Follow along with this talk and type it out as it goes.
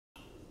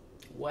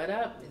What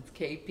up? It's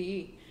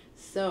KP.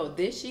 So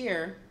this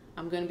year,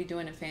 I'm going to be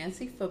doing a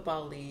fantasy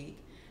football league,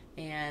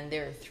 and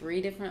there are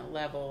three different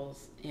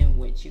levels in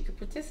which you could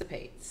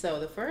participate. So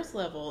the first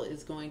level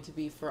is going to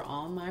be for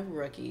all my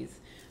rookies.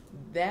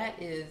 That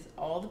is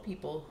all the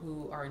people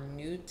who are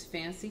new to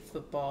fantasy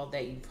football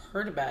that you've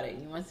heard about it.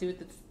 You want to see what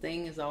this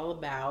thing is all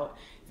about,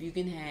 if you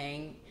can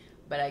hang.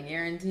 But I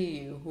guarantee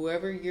you,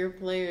 whoever your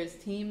player's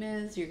team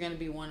is, you're going to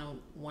be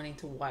wanting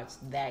to watch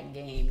that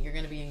game. You're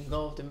going to be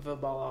engulfed in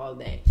football all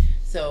day.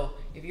 So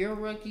if you're a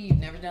rookie, you've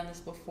never done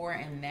this before,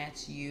 and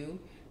that's you,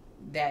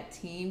 that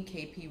team,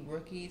 KP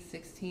Rookie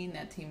 16,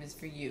 that team is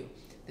for you.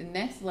 The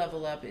next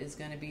level up is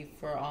going to be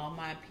for all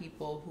my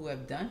people who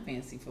have done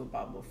fantasy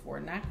football before.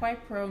 Not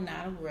quite pro,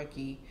 not a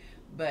rookie,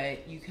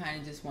 but you kind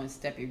of just want to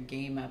step your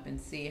game up and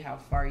see how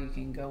far you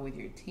can go with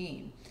your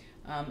team.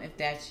 If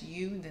that's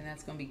you, then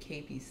that's going to be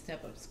KP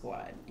Step Up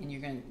Squad, and you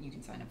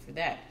can sign up for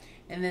that.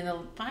 And then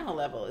the final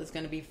level is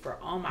going to be for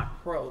all my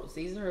pros.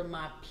 These are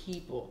my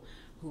people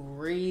who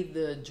read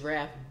the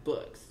draft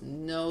books,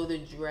 know the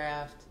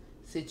draft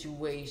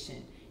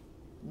situation,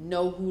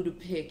 know who to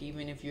pick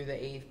even if you're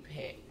the eighth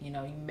pick. You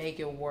make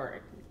it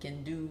work.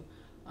 Can do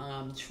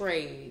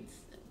trades,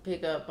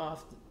 pick up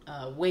off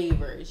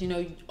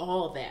waivers,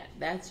 all that.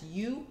 That's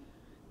you.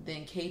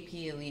 Then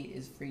KP Elite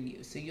is for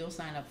you. So you'll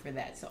sign up for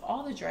that. So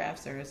all the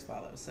drafts are as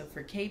follows. So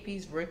for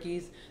KP's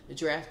rookies, the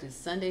draft is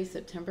Sunday,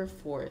 September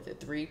 4th at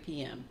 3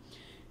 p.m.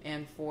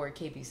 And for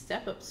KP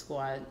Step Up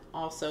Squad,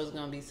 also is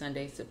going to be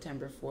Sunday,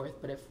 September 4th,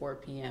 but at 4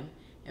 p.m.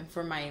 And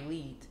for my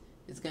Elite,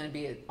 it's going to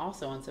be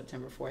also on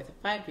September 4th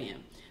at 5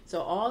 p.m.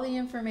 So all the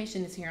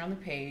information is here on the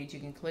page. You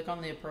can click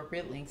on the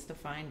appropriate links to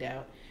find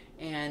out.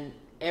 And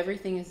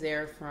everything is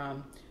there,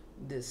 from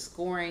the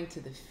scoring to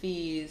the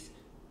fees,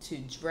 to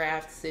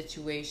draft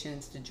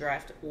situations, to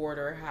draft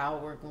order, how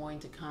we're going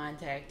to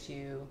contact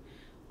you,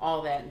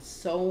 all that, and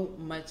so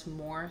much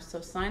more. So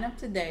sign up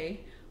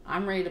today.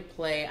 I'm ready to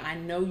play. I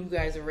know you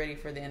guys are ready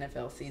for the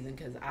NFL season,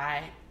 because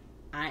I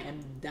am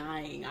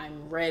dying.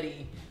 I'm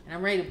ready. And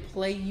I'm ready to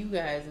play you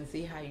guys and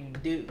see how you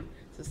do.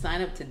 So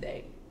sign up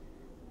today.